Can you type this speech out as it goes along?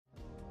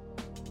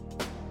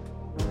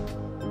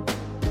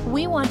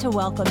We want to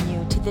welcome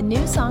you to the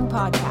New Song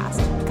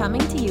Podcast,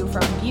 coming to you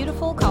from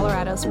beautiful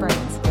Colorado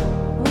Springs.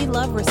 We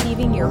love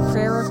receiving your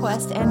prayer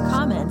requests and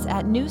comments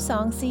at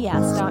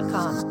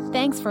newsongcs.com.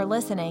 Thanks for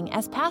listening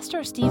as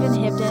Pastor Stephen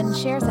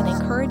Hibden shares an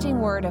encouraging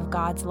word of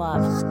God's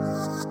love.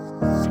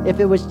 If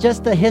it was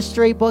just a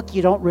history book,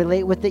 you don't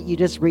relate with it, you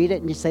just read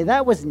it and you say,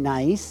 that was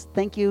nice.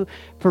 Thank you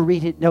for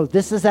reading. No,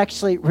 this is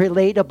actually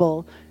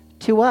relatable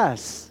to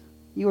us.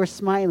 You were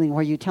smiling.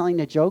 Were you telling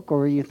a joke, or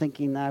were you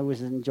thinking that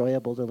was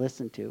enjoyable to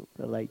listen to,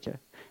 Elijah?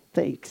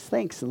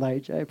 Thanks,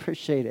 Elijah. I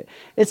appreciate it.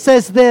 It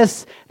says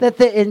this, that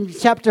in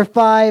chapter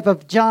 5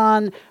 of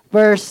John,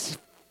 verse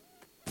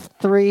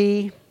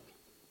 3,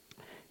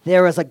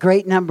 there was a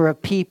great number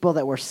of people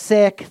that were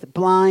sick,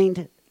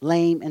 blind,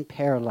 lame, and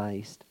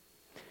paralyzed.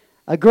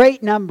 A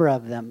great number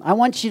of them. I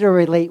want you to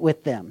relate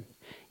with them.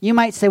 You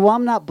might say, well,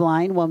 I'm not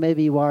blind. Well,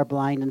 maybe you are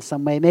blind in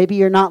some way. Maybe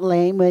you're not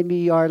lame. Maybe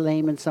you are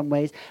lame in some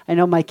ways. I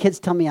know my kids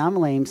tell me I'm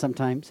lame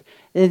sometimes.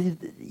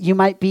 You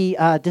might be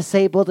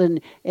disabled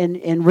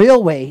in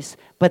real ways.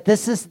 But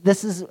this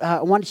is.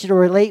 I want you to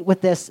relate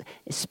with this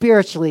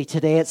spiritually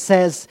today. It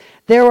says,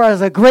 there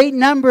was a great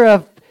number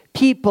of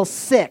people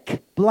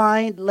sick,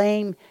 blind,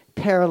 lame,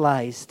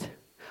 paralyzed.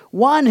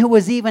 One who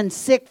was even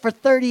sick for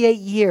 38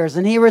 years.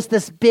 And here was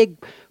this big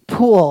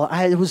pool.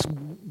 It was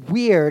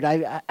weird.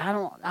 I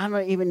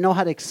don't even know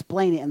how to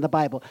explain it in the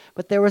Bible.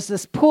 But there was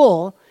this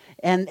pool,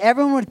 and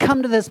everyone would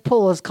come to this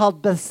pool. It's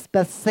called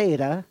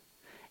Bethsaida.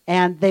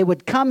 And they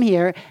would come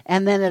here,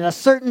 and then at a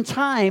certain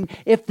time,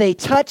 if they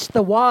touched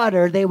the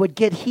water, they would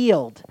get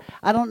healed.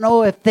 I don't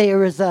know if there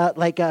was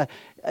a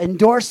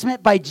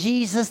endorsement by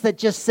Jesus that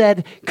just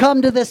said,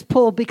 come to this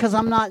pool because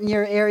I'm not in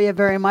your area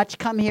very much.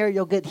 Come here,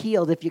 you'll get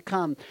healed if you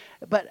come.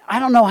 But I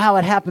don't know how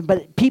it happened,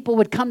 but people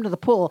would come to the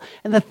pool.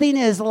 And the thing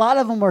is, a lot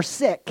of them were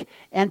sick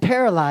and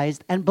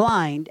paralyzed and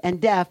blind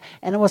and deaf,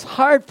 and it was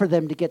hard for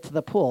them to get to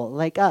the pool,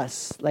 like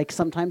us. Like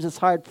sometimes it's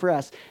hard for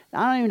us.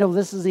 I don't even know if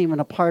this is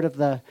even a part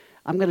of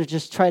I'm going to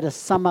just try to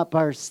sum up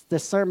the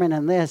sermon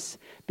in this,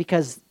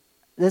 because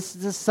this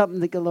is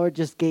something that the Lord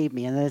just gave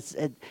me. And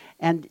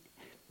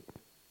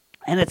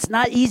it's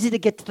not easy to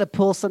get to the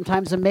pool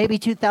sometimes, and maybe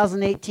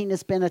 2018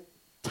 has been a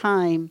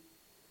time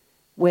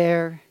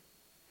where...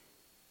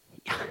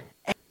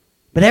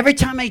 But every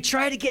time I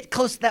try to get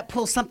close to that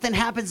pool, something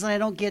happens and I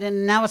don't get in.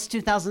 And now it's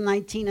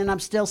 2019 and I'm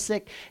still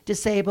sick,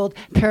 disabled,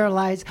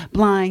 paralyzed,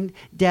 blind,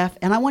 deaf.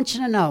 And I want you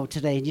to know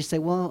today, and you say,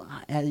 well,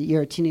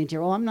 you're a teenager.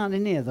 Well, I'm not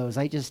any of those.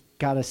 I just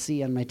got a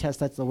C on my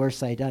test. That's the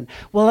worst I done.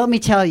 Well, let me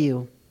tell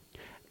you,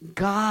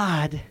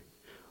 God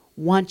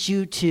wants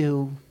you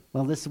to...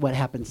 Well, this is what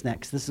happens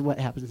next.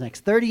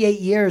 38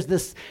 years,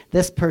 this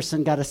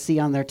person got a C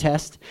on their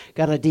test,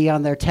 got a D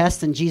on their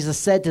test, and Jesus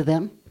said to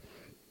them,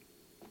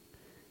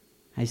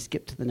 I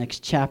skipped to the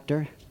next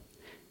chapter.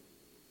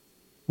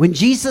 When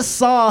Jesus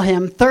saw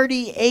him,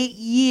 38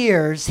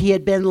 years he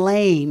had been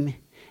lame,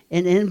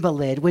 an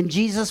invalid. When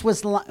Jesus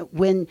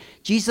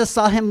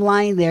saw him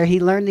lying there,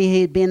 he learned that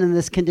he had been in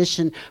this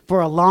condition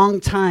for a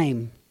long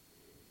time.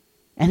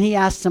 And he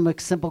asked him a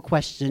simple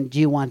question, do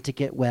you want to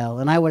get well?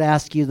 And I would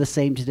ask you the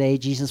same today.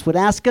 Jesus would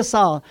ask us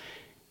all.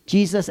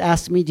 Jesus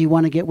asked me, do you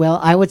want to get well?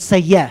 I would say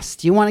yes.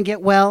 Do you want to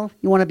get well?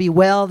 You want to be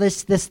well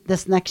this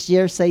next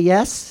year? Say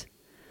yes.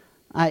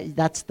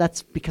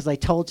 That's because I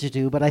told you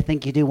to, but I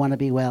think you do want to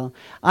be well.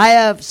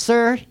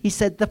 Sir, he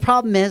said, the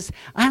problem is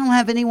I don't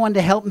have anyone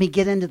to help me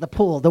get into the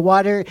pool. The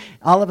water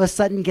all of a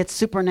sudden gets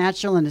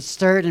supernatural and it's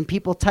stirred and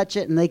people touch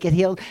it and they get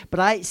healed. But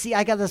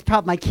I got this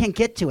problem. I can't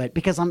get to it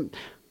because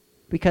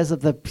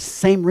of the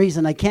same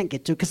reason I can't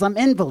get to it, because I'm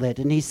invalid.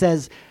 And he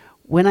says,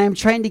 when I'm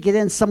trying to get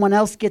in, someone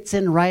else gets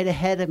in right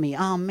ahead of me.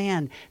 Oh,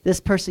 man,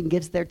 this person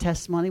gives their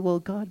testimony. Well,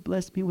 God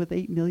blessed me with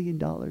 $8 million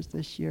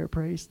this year.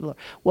 Praise the Lord.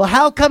 Well,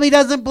 how come he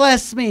doesn't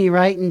bless me,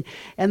 right?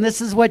 And this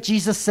is what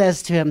Jesus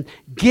says to him.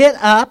 Get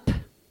up,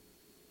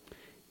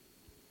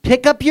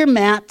 pick up your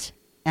mat,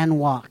 and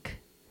walk.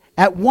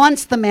 At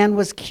once the man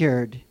was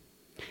cured.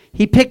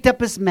 He picked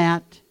up his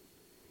mat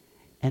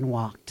and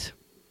walked.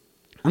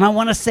 And I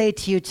want to say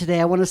to you today,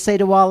 I want to say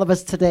to all of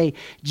us today,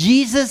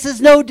 Jesus is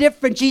no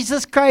different.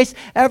 Jesus Christ,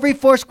 every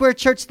Foursquare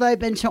church that I've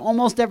been to,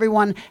 almost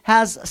everyone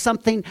has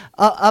something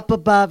up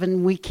above,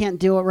 and we can't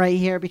do it right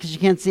here because you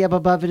can't see up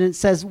above it. And it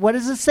says, what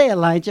does it say,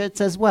 Elijah? It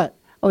says what?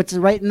 Oh, it's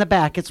right in the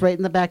back. It's right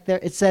in the back there.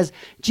 It says,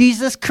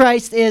 Jesus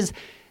Christ is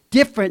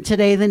different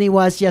today than he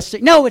was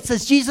yesterday. No, it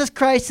says Jesus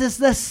Christ is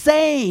the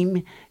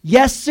same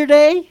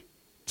yesterday,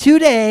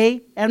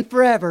 today, and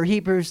forever.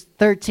 Hebrews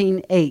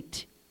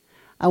 13:8.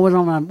 I went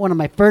on one of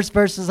my first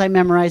verses I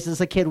memorized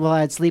as a kid while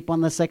I'd sleep on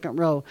the second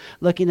row,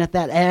 looking at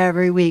that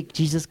every week.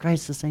 Jesus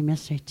Christ the same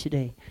yesterday,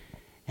 today,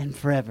 and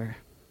forever.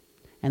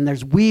 And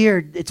it's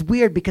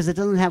weird because it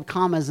doesn't have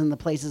commas in the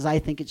places I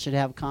think it should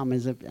have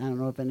commas. I don't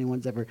know if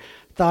anyone's ever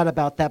thought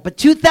about that. But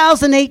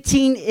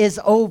 2018 is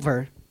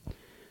over.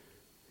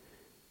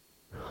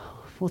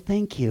 Well,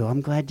 thank you.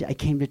 I'm glad I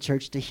came to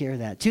church to hear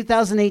that.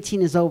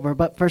 2018 is over,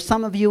 but for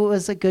some of you it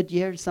was a good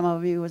year. Some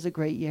of you it was a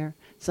great year.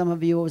 Some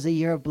of you it was a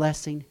year of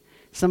blessing.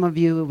 Some of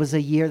you it was a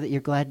year that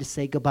you're glad to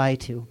say goodbye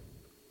to.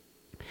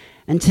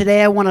 And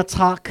today I want to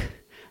talk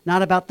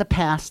not about the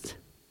past.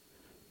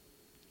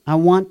 I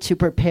want to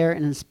prepare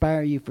and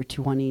inspire you for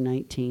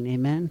 2019.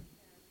 Amen?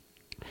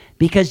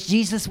 Because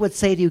Jesus would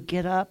say to you,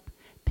 get up,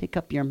 pick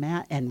up your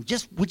mat, and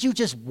would you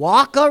just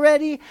walk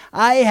already?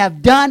 I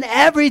have done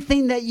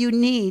everything that you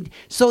need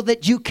so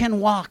that you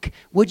can walk.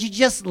 Would you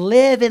just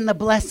live in the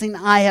blessing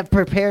I have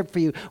prepared for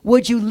you?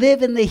 Would you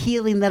live in the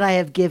healing that I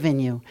have given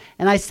you?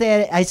 And I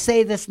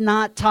say this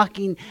not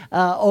talking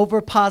over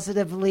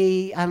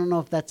positively. I don't know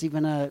if that's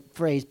even a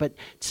phrase, but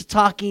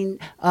talking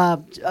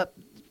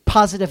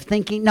positive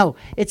thinking. No,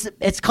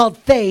 it's called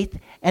faith,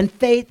 and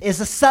faith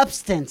is a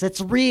substance. It's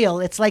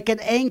real. It's like an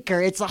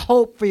anchor. It's a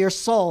hope for your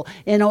soul.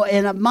 In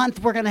a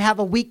month, we're going to have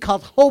a week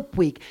called Hope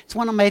Week. It's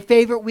one of my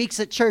favorite weeks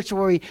at church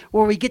where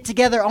we get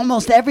together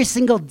almost every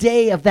single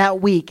day of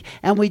that week,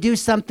 and we do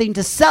something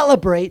to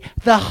celebrate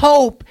the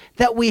hope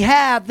that we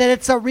have, that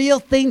it's a real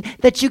thing,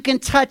 that you can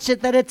touch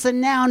it, that it's a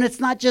noun. It's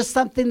not just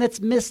something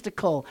that's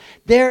mystical.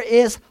 There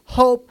is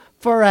hope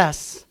for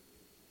us.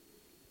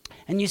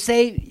 And you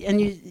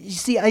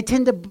see, I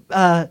tend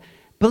to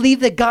believe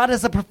that God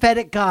is a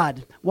prophetic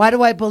God. Why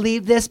do I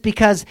believe this?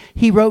 Because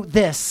he wrote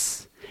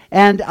this.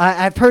 And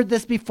I've heard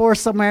this before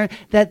somewhere,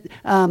 that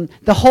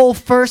the whole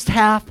first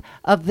half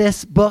of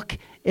this book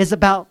is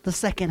about the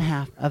second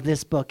half of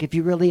this book. If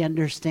you really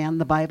understand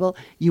the Bible,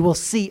 you will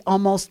see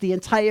almost the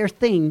entire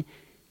thing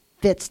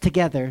fits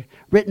together.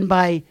 Written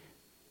by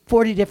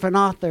 40 different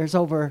authors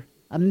over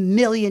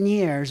 1,000,000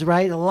 years,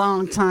 right? A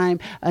long time,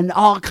 in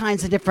all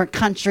kinds of different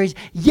countries.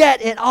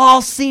 Yet it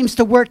all seems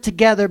to work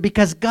together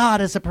because God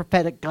is a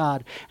prophetic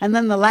God. And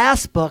then the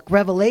last book,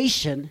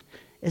 Revelation,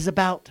 is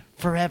about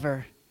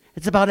forever.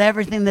 It's about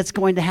everything that's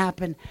going to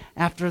happen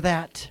after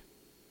that.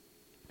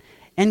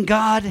 And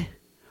God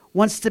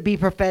wants to be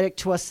prophetic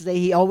to us today.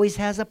 He always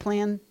has a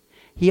plan.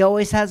 He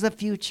always has a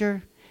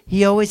future.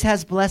 He always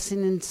has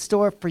blessing in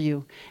store for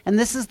you. And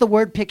this is the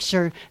word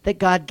picture that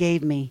God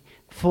gave me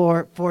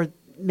for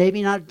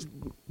maybe not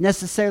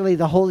necessarily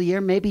the whole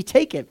year, maybe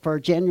take it for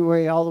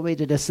January all the way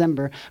to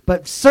December,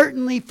 but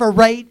certainly for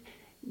right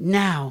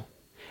now.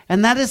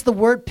 And that is the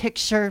word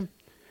picture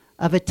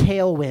of a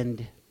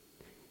tailwind.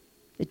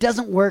 It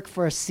doesn't work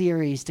for a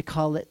series to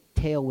call it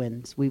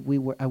tailwinds.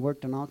 I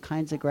worked on all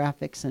kinds of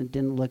graphics and it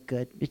didn't look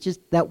good. It's just,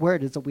 that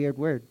word is a weird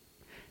word.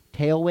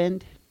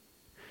 Tailwind?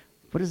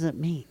 What does it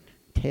mean?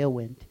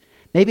 Tailwind.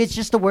 Maybe it's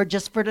just a word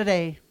just for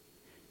today,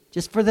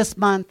 just for this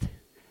month.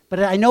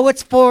 But I know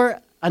it's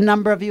for a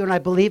number of you, and I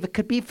believe it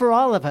could be for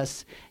all of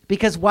us.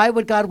 Because why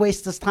would God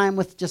waste his time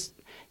with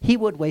he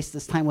would waste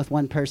his time with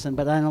one person,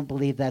 but I don't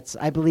believe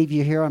I believe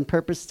you're here on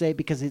purpose today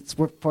because it's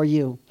for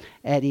you,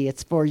 Eddie.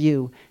 It's for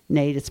you,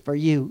 Nate. It's for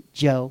you,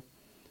 Joe.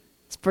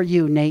 It's for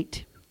you,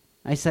 Nate.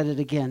 I said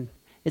it again.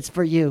 It's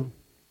for you,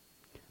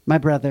 my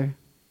brother.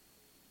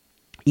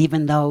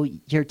 Even though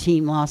your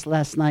team lost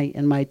last night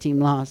and my team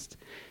lost,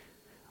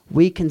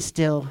 we can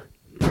still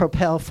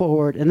propel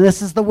forward. And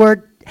this is the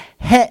word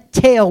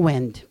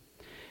tailwind.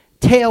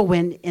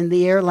 Tailwind in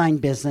the airline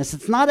business.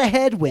 It's not a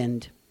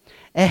headwind.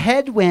 A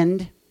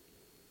headwind,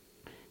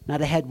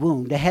 not a head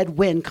wound. A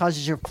headwind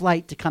causes your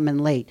flight to come in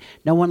late.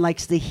 No one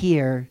likes to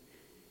hear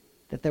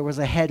that there was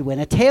a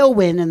headwind. A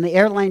tailwind in the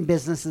airline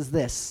business is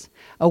this: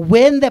 a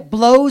wind that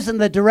blows in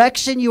the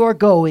direction you are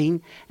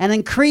going and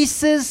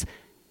increases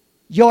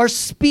your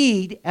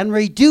speed and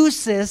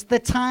reduces the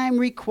time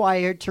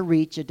required to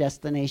reach a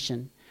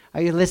destination.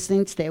 Are you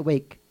listening? Stay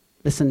awake.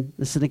 Listen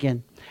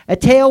again. A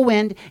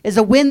tailwind is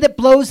a wind that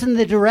blows in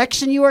the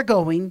direction you are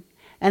going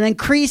and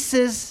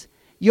increases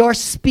your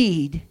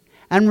speed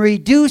and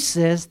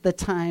reduces the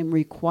time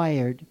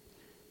required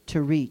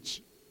to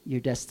reach your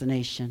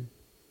destination.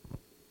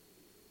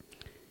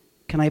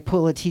 Can I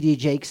pull a T.D.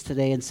 Jakes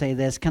today and say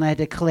this? Can I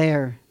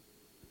declare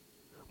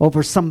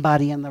over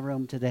somebody in the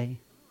room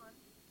today?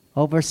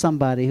 Over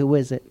somebody, who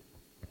is it?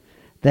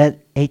 That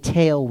a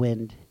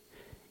tailwind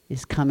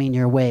is coming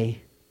your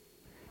way.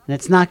 And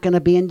it's not going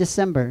to be in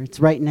December. It's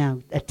right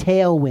now. A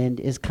tailwind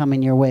is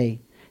coming your way.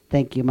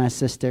 Thank you, my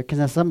sister.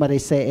 Can somebody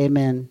say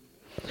amen?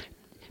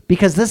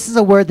 Because this is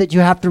a word that you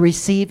have to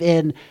receive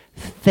in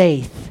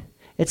faith.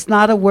 It's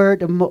not a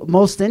word,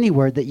 most any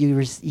word that you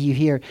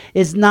hear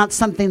is not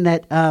something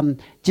that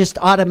just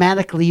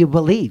automatically you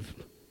believe.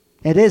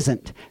 It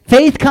isn't.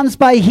 Faith comes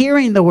by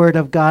hearing the word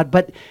of God,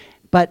 but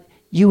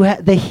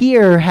the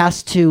hearer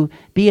has to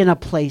be in a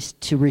place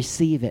to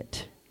receive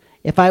it.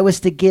 If I was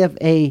to give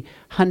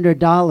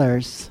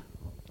 $100,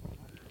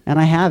 and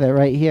I have it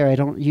right here. I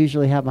don't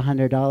usually have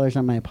 $100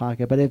 in my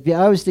pocket, but if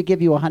I was to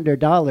give you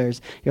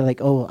 $100, you're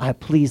like, oh,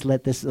 please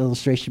let this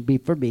illustration be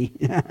for me.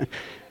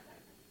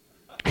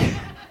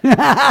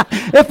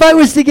 If I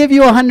was to give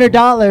you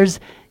 $100,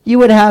 you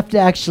would have to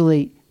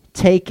actually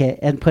take it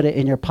and put it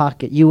in your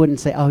pocket. You wouldn't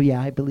say, oh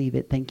yeah, I believe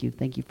it. Thank you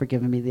for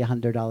giving me the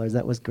 $100.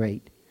 That was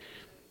great.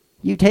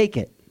 You take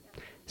it.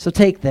 So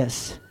take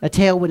this. A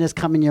tailwind is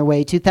coming your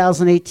way.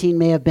 2018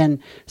 may have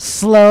been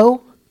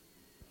slow.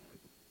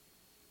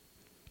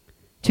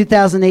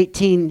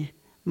 2018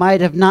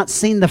 might have not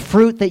seen the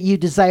fruit that you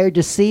desired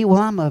to see.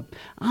 Well,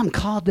 I'm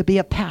called to be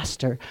a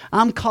pastor.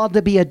 I'm called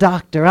to be a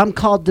doctor. I'm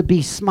called to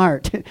be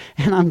smart.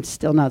 And I'm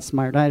still not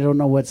smart. I don't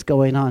know what's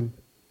going on.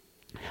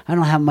 I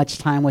don't have much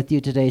time with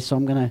you today, so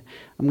I'm gonna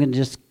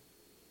just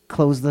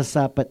close this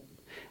up. But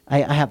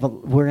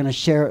we're gonna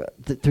share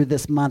through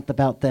this month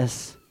about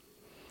this.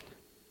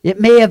 It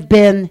may have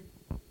been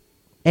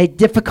a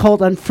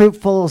difficult,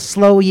 unfruitful,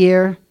 slow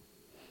year,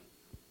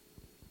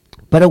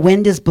 but a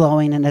wind is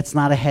blowing, and it's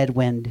not a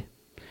headwind.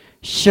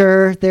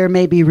 Sure, there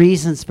may be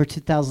reasons for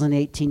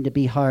 2018 to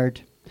be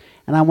hard.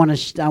 And I want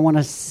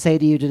to say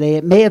to you today,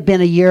 it may have been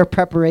a year of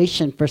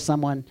preparation for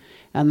someone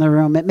in the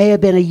room. It may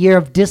have been a year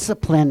of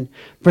discipline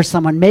for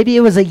someone. Maybe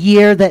it was a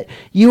year that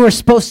you were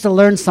supposed to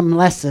learn some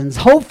lessons.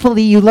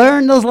 Hopefully you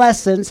learned those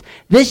lessons.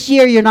 This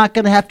year you're not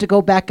going to have to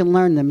go back and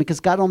learn them,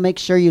 because God will make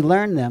sure you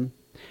learn them,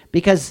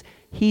 because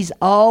He's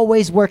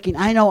always working.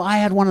 I know I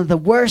had one of the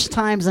worst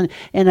times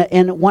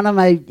in one of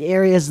my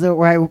areas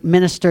where I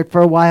ministered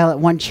for a while at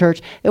one church.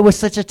 It was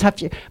such a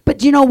tough year. But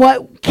do you know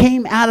what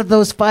came out of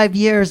those 5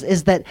 years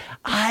is that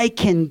I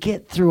can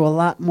get through a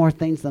lot more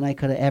things than I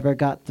could have ever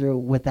got through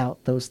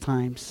without those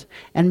times.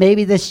 And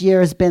maybe this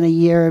year has been a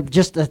year of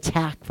just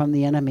attack from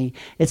the enemy.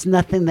 It's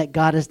nothing that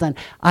God has done.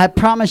 I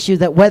promise you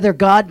that whether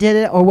God did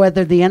it or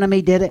whether the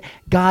enemy did it,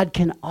 God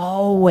can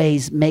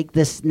always make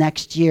this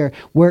next year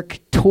work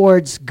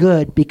towards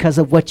good because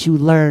of what you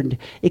learned.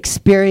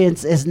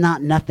 Experience is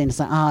not nothing. It's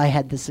not, I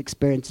had this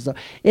experience. So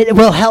it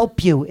will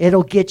help you.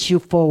 It'll get you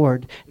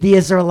forward. The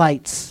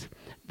Israelites,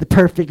 the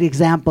perfect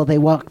example, they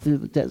walked through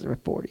the desert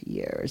for 40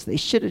 years. They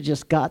should have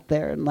just got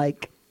there in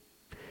like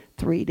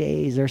 3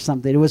 days or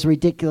something. It was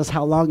ridiculous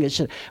how long it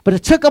should. But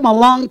it took them a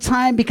long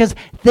time because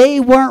they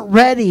weren't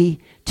ready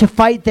to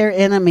fight their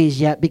enemies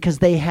yet, because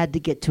they had to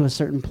get to a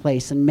certain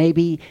place. And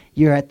maybe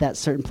you're at that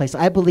certain place.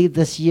 I believe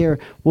this year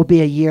will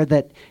be a year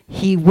that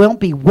He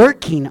won't be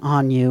working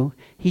on you.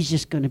 He's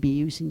just going to be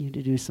using you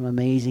to do some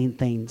amazing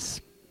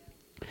things.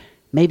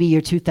 Maybe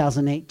your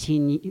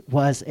 2018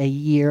 was a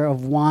year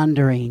of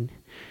wandering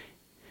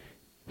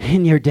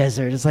in your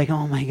desert. It's like,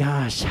 oh my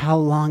gosh, how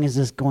long is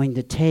this going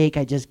to take?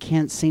 I just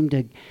can't seem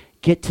to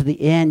get to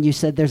the end. You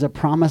said there's a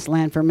promised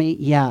land for me.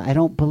 Yeah, I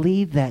don't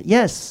believe that.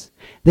 Yes,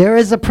 there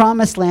is a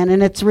promised land,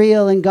 and it's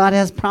real, and God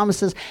has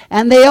promises,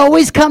 and they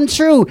always come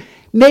true.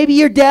 Maybe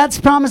your dad's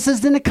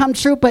promises didn't come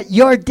true, but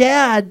your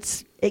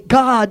dad's,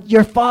 God,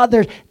 your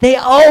Father, they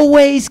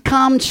always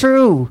come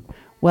true.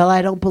 Well,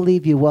 I don't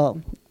believe you.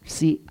 Well,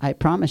 see, I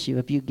promise you,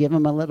 if you give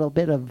them a little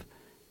bit of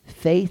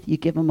faith, you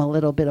give them a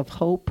little bit of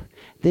hope,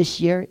 this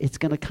year it's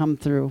going to come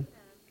through.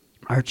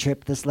 Our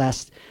trip this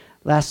last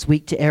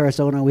week to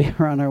Arizona, we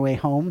were on our way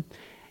home,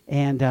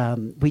 and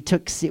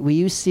we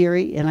used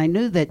Siri, and I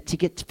knew that to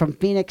get from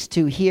Phoenix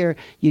to here,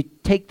 you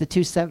take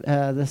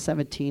the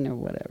 17 or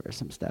whatever,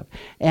 some stuff.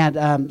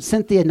 And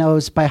Cynthia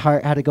knows by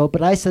heart how to go,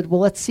 but I said,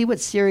 well, let's see what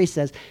Siri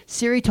says.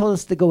 Siri told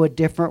us to go a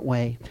different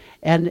way.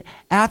 And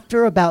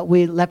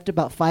we left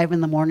about 5 in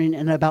the morning,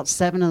 and about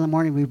 7 in the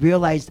morning, we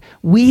realized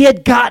we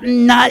had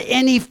gotten not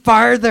any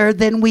farther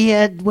than we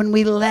had when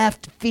we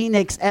left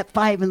Phoenix at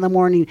 5 in the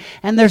morning.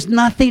 And there's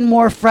nothing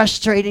more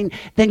frustrating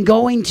than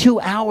going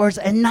 2 hours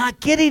and not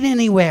getting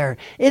anywhere.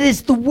 It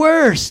is the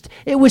worst.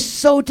 It was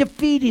so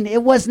defeating.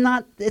 It's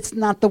not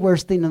the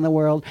worst thing in the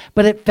world,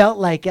 but it felt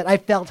like it. I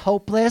felt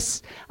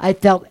hopeless. I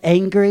felt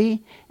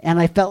angry. And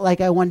I felt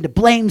like I wanted to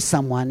blame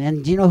someone.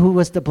 And do you know who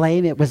was to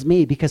blame? It was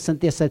me, because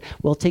Cynthia said,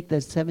 well, take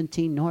the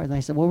 17 north. And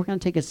I said, well, we're going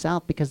to take it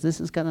south because this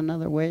has got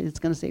another way. It's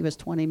going to save us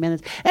 20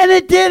 minutes. And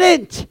it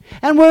didn't.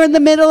 And we're in the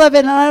middle of it.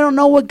 And I don't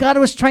know what God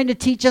was trying to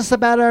teach us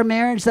about our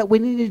marriage, that we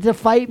needed to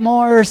fight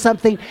more or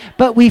something.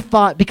 But we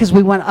fought because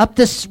we went up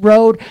this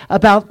road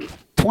about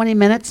 20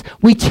 minutes.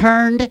 We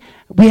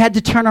had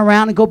to turn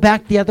around and go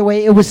back the other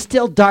way. It was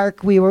still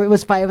dark. It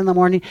was 5 in the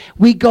morning.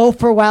 We go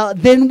for a while.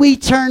 Then we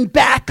turn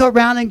back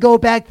around and go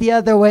back the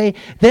other way.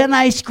 Then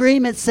I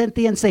scream at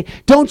Cynthia and say,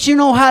 don't you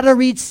know how to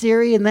read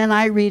Siri? And then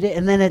I read it,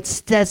 and then it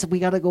says we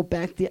got to go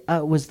back. It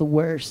was the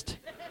worst.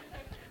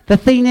 The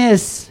thing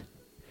is,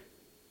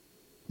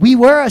 we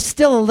were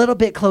still a little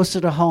bit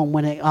closer to home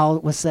when it all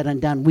was said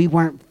and done. We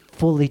weren't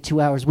fully 2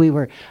 hours. We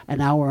were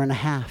an hour and a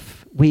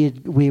half. We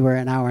were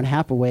an hour and a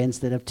half away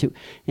instead of 2.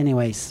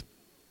 Anyways,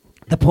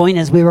 the point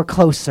is we were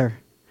closer.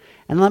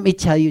 And let me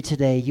tell you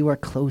today, you are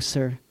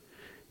closer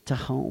to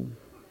home.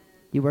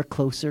 You are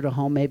closer to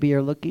home. Maybe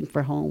you're looking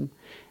for home.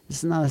 This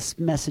is not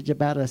a message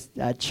about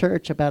a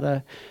church, about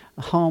a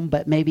home,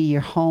 but maybe your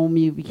home,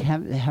 you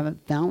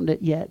haven't found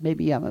it yet.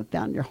 Maybe you haven't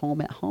found your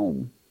home at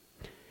home.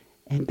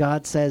 And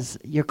God says,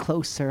 you're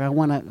closer. I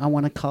want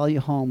to call you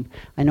home.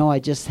 I know I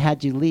just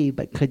had you leave,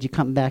 but could you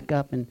come back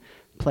up and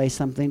play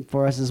something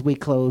for us as we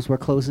close? We're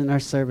closing our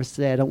service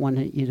today. I don't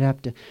want you to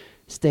have to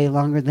stay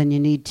longer than you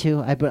need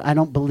to. I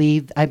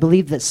believe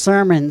that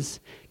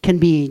sermons can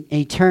be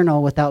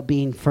eternal without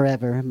being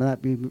forever,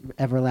 without being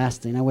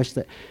everlasting. I wish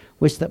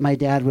that my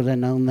dad would have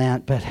known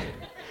that, but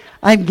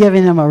I'm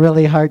giving him a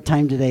really hard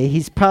time today.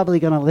 He's probably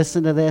going to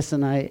listen to this,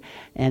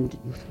 and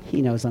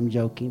he knows I'm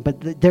joking.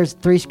 But there's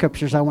 3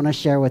 scriptures I want to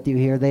share with you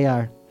here. They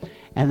are.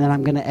 And then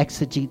I'm going to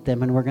exegete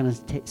them, and we're going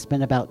to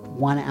spend about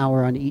 1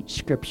 hour on each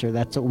scripture.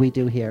 That's what we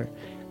do here.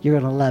 You're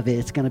going to love it.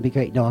 It's going to be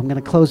great. No, I'm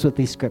going to close with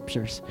these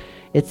scriptures.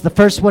 The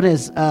first one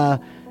is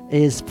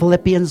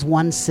Philippians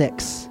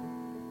 1:6.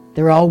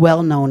 They're all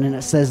well known, and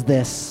it says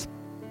this.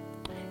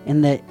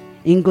 In the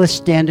English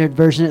Standard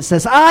Version, it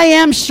says, I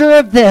am sure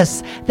of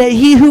this, that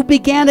he who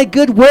began a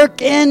good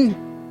work in,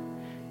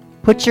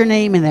 put your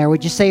name in there.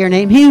 Would you say your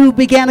name? He who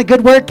began a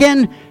good work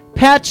in,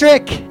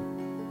 Patrick,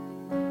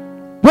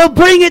 will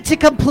bring it to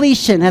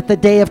completion at the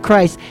day of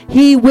Christ.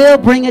 He will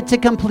bring it to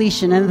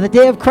completion. And the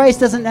day of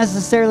Christ doesn't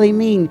necessarily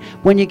mean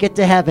when you get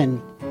to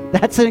heaven.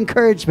 That's an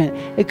encouragement.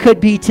 It could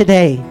be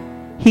today.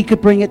 He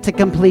could bring it to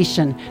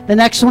completion. The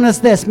next one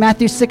is this.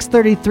 Matthew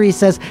 6:33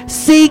 says,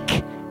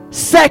 seek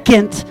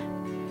second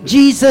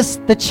Jesus,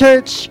 the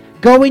church,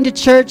 going to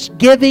church,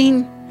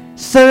 giving,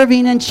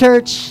 serving in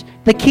church,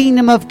 the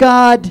kingdom of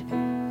God.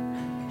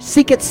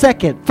 Seek it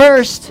second.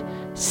 First,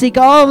 seek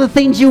all the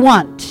things you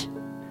want.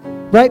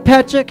 Right,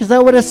 Patrick? Is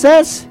that what it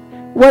says?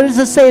 What does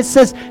it say? It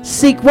says,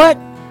 seek what?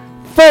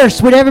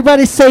 First. Would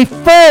everybody say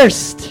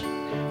first?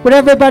 Would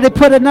everybody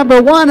put a number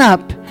 1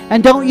 up?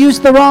 And don't use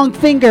the wrong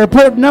finger.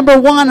 Put number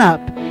 1 up.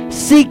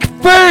 Seek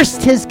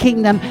first his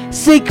kingdom.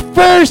 Seek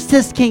first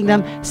his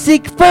kingdom.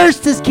 Seek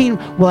first his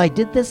kingdom. Well, I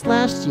did this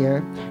last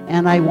year,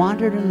 and I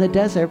wandered in the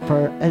desert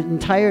for an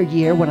entire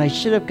year when I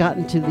should have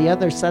gotten to the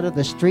other side of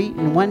the street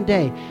in one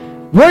day.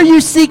 Were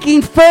you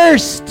seeking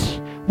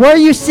first? Were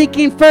you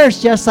seeking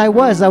first? Yes, I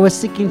was. I was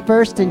seeking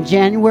first in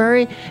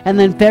January, and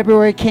then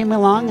February came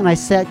along, and I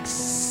said,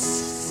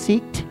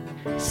 seeked?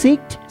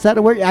 Is that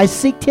a word? I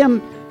seeked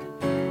him.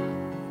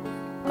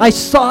 I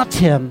sought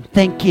him.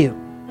 Thank you,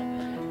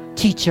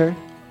 teacher.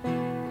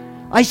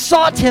 I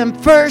sought him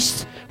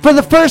first for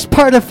the first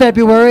part of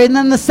February, and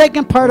then the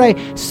second part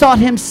I sought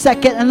him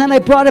second, and then I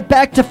brought it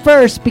back to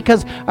first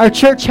because our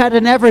church had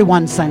an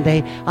everyone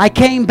Sunday. I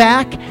came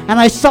back and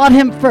I sought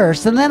him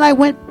first, and then I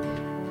went,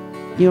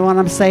 you know what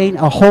I'm saying?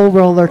 A whole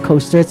roller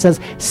coaster. It says,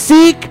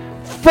 seek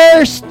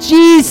first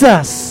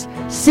Jesus.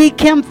 Seek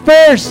him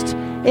first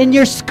in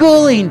your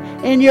schooling,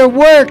 in your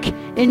work,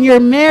 in your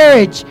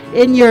marriage,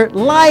 in your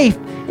life,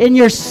 in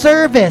your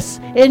service,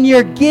 in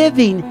your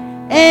giving.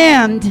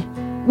 And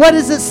what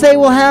does it say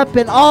will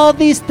happen? All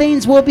these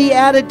things will be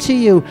added to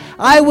you.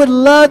 I would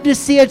love to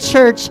see a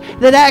church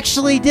that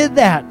actually did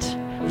that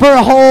for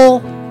a whole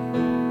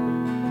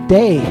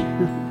day.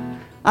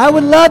 I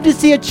would love to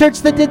see a church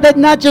that did that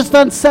not just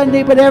on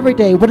Sunday, but every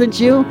day. Wouldn't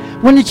you?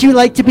 Wouldn't you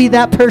like to be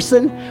that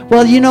person?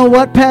 Well, you know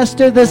what,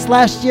 Pastor? This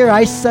last year,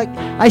 I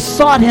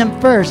sought him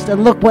first,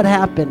 and look what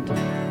happened.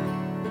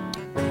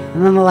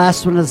 And then the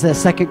last one is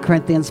this, 2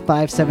 Corinthians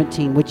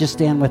 5:17. Would you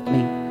stand with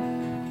me?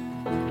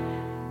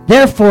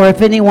 Therefore,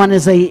 if anyone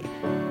is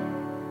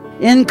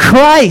in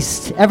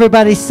Christ,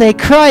 everybody say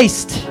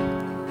Christ.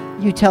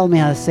 You tell me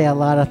how to say a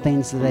lot of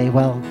things today.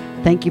 Well,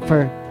 thank you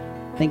for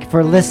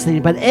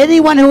listening. But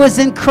anyone who is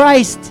in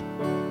Christ,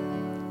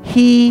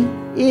 he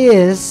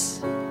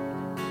is,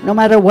 no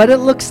matter what it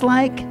looks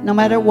like,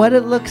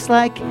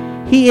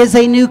 he is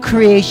a new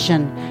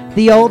creation.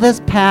 The old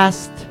has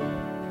passed.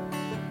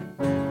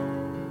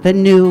 The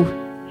new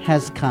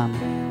has come.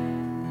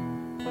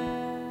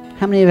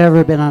 How many have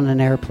ever been on an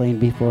airplane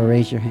before?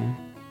 Raise your hand.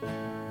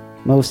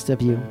 Most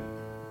of you.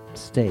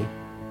 Stay.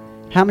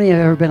 How many have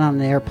ever been on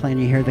an airplane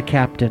and you hear the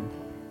captain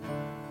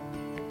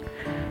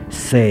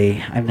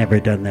say, I've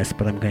never done this,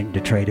 but I'm going to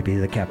try to be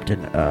the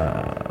captain.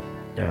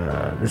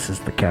 This is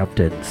the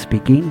captain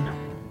speaking.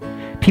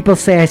 People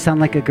say I sound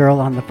like a girl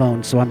on the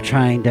phone, so I'm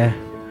trying to.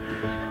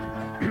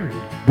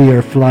 We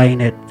are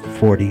flying at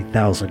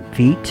 40,000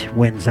 feet,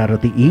 winds out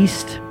of the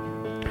east.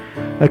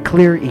 A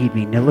clear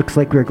evening. It looks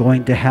like we're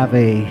going to have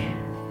a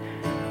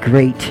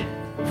great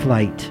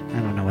flight. I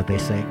don't know what they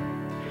say.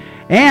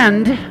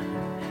 And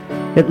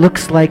it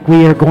looks like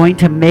we are going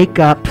to make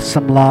up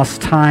some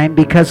lost time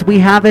because we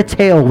have a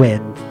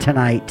tailwind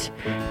tonight,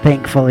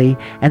 thankfully.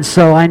 And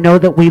so I know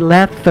that we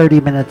left 30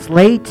 minutes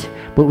late,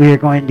 but we are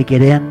going to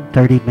get in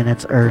 30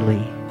 minutes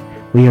early.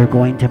 We are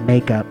going to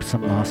make up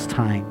some lost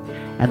time.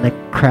 And the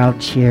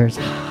crowd cheers.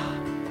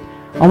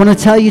 I want to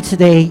tell you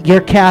today,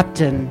 your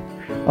captain,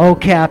 oh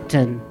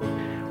captain,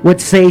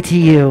 would say to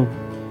you,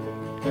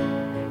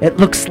 it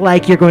looks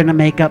like you're going to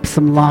make up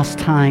some lost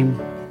time.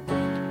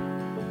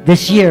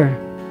 This year,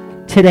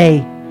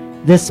 today,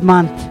 this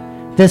month,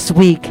 this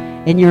week,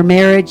 in your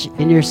marriage,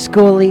 in your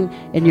schooling,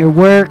 in your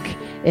work,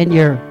 in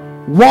your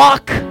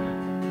walk.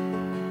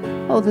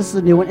 Oh, this is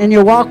a new one. In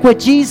your walk with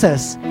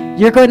Jesus,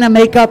 you're going to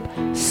make up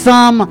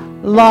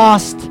some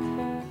lost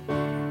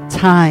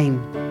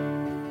time.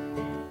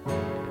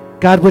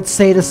 God would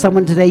say to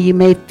someone today, you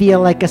may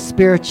feel like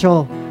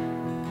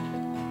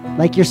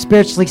like you're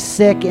spiritually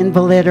sick,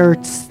 invalid, or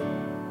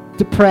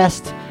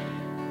depressed,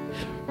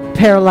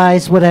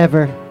 paralyzed,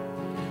 whatever.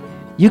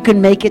 You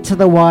can make it to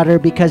the water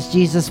because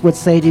Jesus would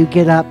say to you,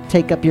 get up,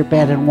 take up your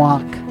bed, and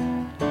walk.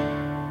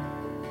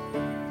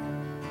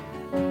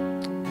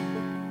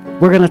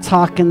 we're going to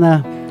talk in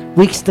the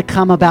weeks to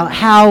come about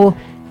how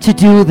to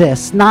do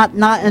this. Not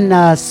in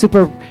a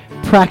super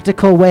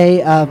practical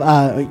way of,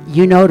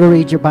 to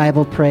read your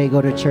Bible, pray,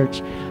 go to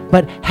church.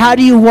 But how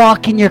do you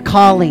walk in your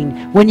calling?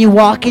 When you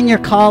walk in your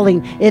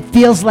calling, it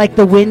feels like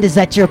the wind is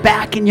at your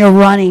back and you're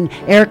running.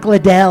 Eric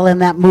Liddell in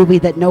that movie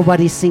that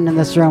nobody's seen in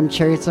this room,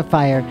 Chariots of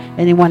Fire.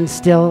 Anyone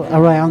still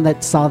around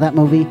that saw that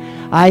movie?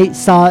 I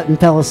saw it and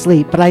fell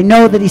asleep. But I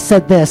know that he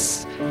said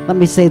this. Let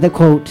me say the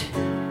quote.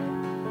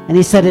 And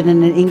he said it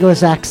in an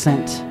English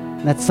accent.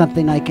 That's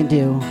something I can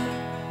do.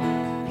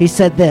 He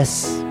said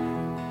this.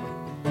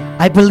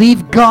 I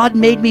believe God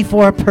made me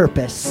for a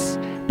purpose,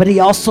 but he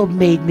also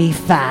made me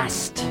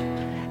fast.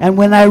 And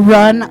when I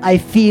run, I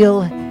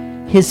feel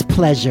his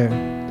pleasure.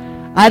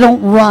 I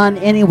don't run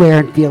anywhere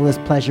and feel his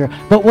pleasure.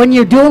 But when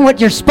you're doing what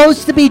you're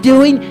supposed to be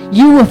doing,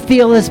 you will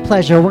feel his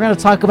pleasure. We're going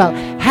to talk about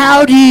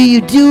how do you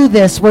do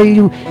this, where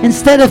you,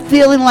 instead of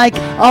feeling like,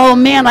 oh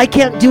man, I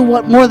can't do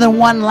more than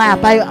one lap.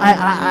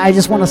 I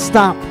just want to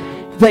stop.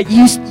 But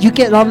you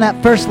get on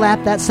that first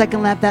lap, that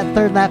second lap, that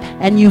third lap,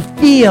 and you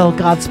feel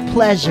God's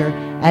pleasure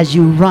as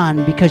you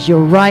run, because you're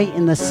right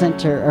in the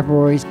center of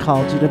where he's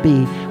called you to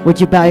be.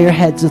 Would you bow your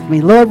heads with me?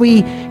 Lord,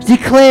 we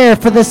declare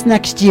for this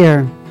next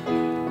year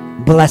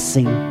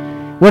blessing.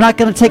 We're not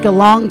going to take a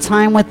long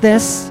time with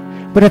this,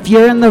 but if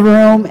you're in the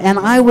room, and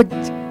I would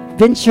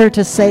venture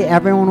to say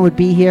everyone would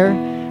be here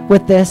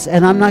with this,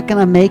 and I'm not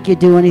going to make you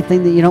do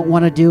anything that you don't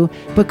want to do,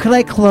 but could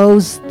I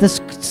close this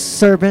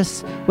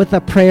service with a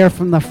prayer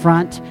from the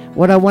front?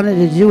 What I wanted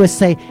to do is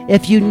say,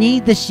 if you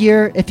need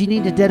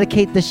to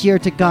dedicate this year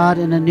to God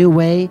in a new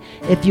way,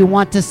 if you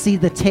want to see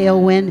the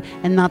tailwind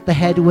and not the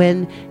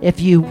headwind,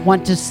 if you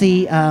want to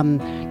see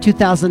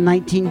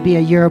 2019 be a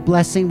year of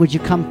blessing, would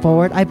you come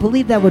forward? I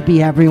believe that would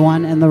be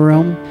everyone in the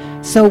room.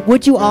 So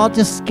would you all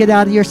just get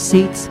out of your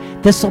seats?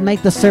 This will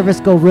make the service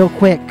go real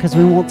quick because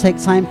we won't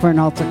take time for an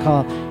altar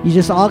call. You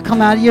just all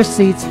come out of your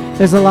seats.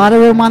 There's a lot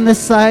of room on this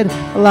side,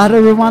 a lot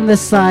of room on this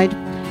side.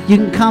 You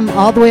can come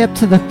all the way up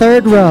to the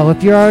third row.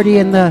 If you're already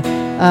in the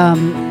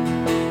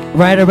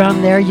right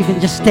around there, you can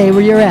just stay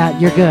where you're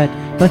at. You're good.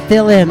 But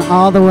fill in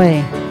all the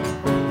way.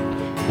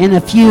 In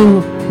a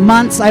few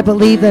months, I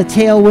believe the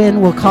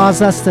tailwind will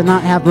cause us to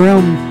not have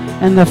room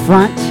in the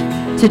front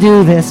to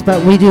do this,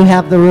 but we do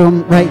have the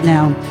room right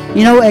now.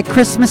 You know, at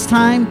Christmas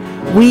time,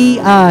 we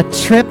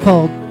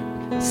tripled,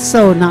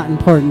 so not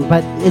important,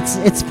 but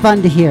it's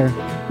fun to hear.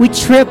 We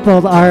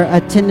tripled our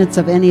attendance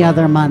of any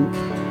other month.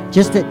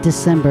 Just at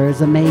December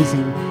is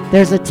amazing.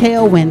 There's a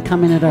tailwind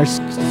coming at our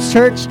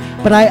church,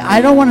 but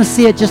I don't want to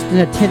see it just in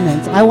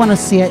attendance. I want to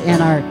see it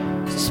in our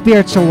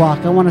spiritual walk.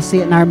 I want to see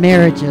it in our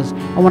marriages.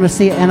 I want to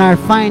see it in our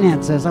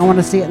finances. I want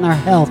to see it in our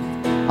health.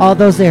 All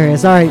those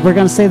areas. All right, we're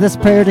going to say this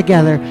prayer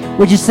together.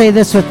 Would you say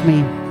this with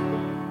me?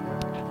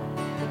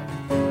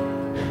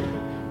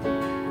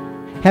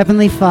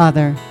 Heavenly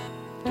Father,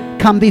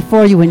 come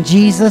before you in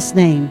Jesus'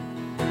 name.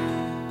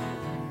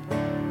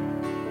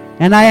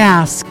 And I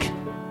ask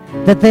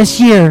that this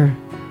year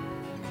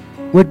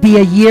would be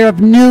a year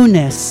of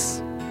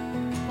newness.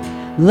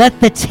 Let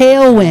the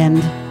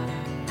tailwind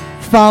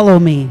follow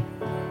me.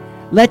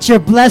 Let your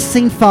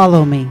blessing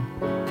follow me.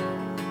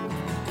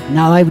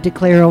 Now I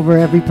declare over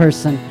every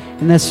person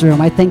in this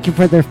room, I thank you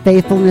for their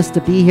faithfulness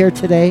to be here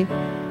today.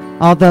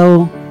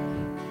 Although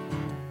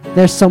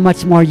there's so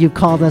much more you've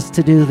called us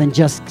to do than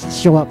just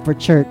show up for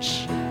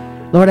church.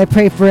 Lord, I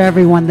pray for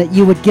everyone that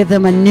you would give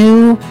them a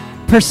new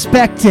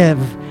perspective,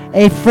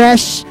 a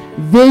fresh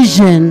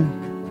vision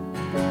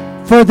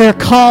for their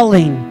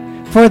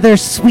calling, for their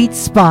sweet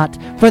spot,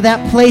 for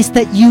that place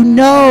that you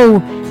know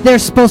they're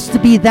supposed to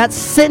be, that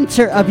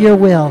center of your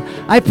will.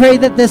 I pray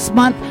that this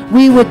month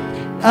we would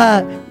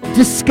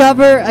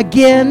discover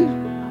again,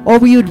 or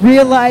we would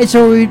realize,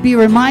 or we would be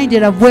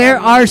reminded of where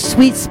our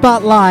sweet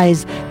spot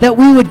lies, that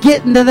we would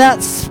get into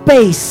that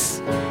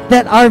space,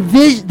 that our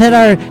vision,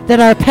 that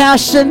our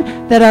passion,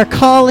 that our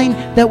calling,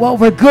 that what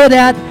we're good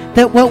at,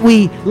 that what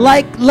we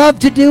love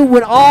to do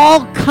would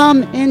all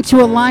come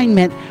into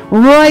alignment,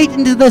 right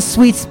into the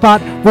sweet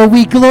spot where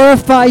we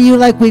glorify you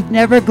like we've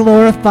never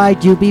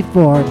glorified you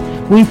before.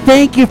 We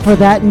thank you for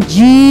that in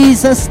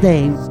Jesus'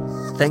 name.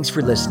 Thanks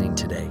for listening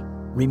today.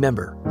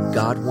 Remember,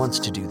 God wants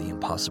to do the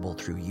impossible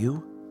through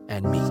you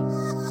and me.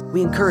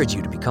 We encourage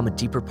you to become a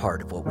deeper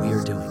part of what we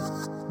are doing.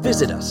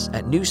 Visit us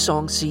at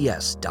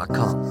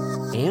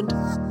newsongcs.com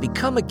and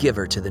become a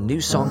giver to the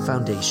New Song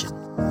Foundation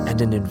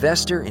and an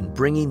investor in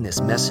bringing this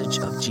message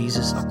of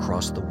Jesus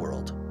across the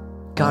world.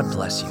 God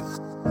bless you.